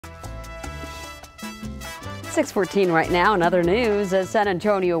6:14 right now. In other news, a San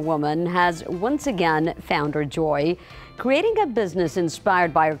Antonio woman has once again found her joy, creating a business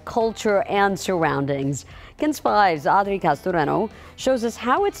inspired by her culture and surroundings. Ken Spy's Audrey Castoreno shows us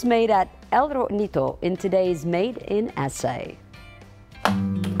how it's made at El Retonito in today's Made in SA.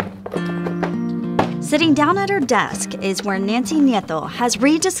 Sitting down at her desk is where Nancy Nieto has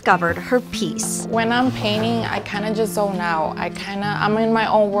rediscovered her peace. When I'm painting, I kind of just zone out. I'm in my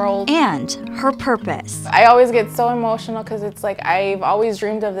own world. And her purpose. I always get so emotional because it's like I've always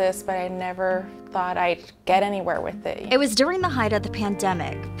dreamed of this, but I never thought I'd get anywhere with it. It was during the height of the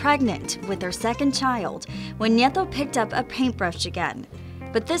pandemic, pregnant with her second child, when Nieto picked up a paintbrush again.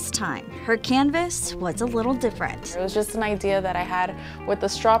 But this time, her canvas was a little different. It was just an idea that I had with the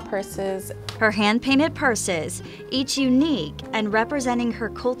straw purses. Her hand-painted purses, each unique and representing her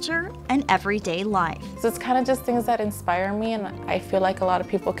culture and everyday life. So it's kind of just things that inspire me, and I feel like a lot of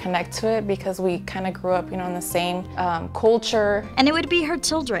people connect to it because we kind of grew up, in the same culture. And it would be her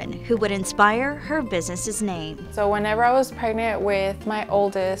children who would inspire her business's name. So whenever I was pregnant with my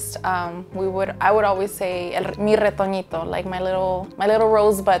oldest, I would always say mi Retonito, like my little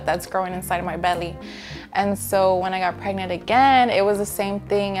rosebud that's growing inside my belly. And so when I got pregnant again, it was the same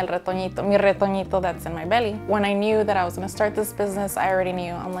thing, mi Retonito that's in my belly. When I knew that I was gonna start this business, I already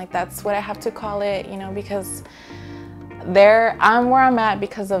knew. I'm like, that's what I have to call it, because I'm where I'm at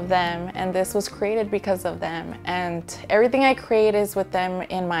because of them, and this was created because of them, and everything I create is with them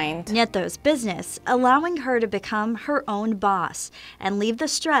in mind. Nieto's business allowing her to become her own boss and leave the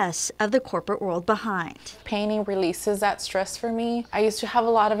stress of the corporate world behind. Painting releases that stress for me. I used to have a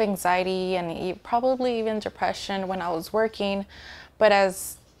lot of anxiety and probably even depression when I was working, but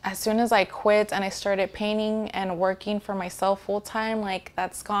as soon as I quit and I started painting and working for myself full-time, like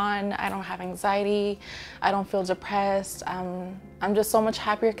that's gone. I don't have anxiety. I don't feel depressed. I'm just so much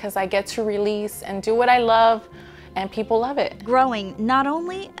happier because I get to release and do what I love, and people love it. Growing not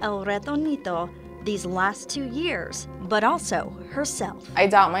only El Retonito these last 2 years, but also herself. I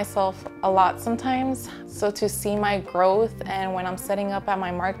doubt myself a lot sometimes. So to see my growth, and when I'm setting up at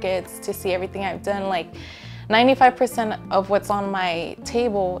my markets, to see everything I've done, like 95% of what's on my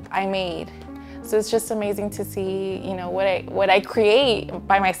table, I made. So it's just amazing to see, what I create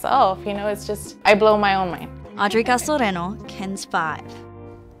by myself. It's just, I blow my own mind. Audrey Castoreno, KENS 5.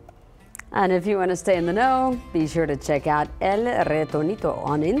 And if you want to stay in the know, be sure to check out El Retonito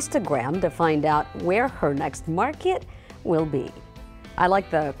on Instagram to find out where her next market will be. I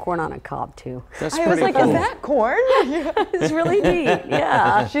like the corn on a cob too. That's I was like, cool. is that corn? It's really neat,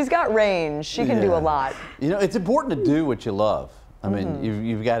 yeah. She's got range. She can do a lot. It's important to do what you love. I mean,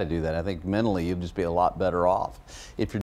 you've got to do that. I think mentally you'll just be a lot better off if you're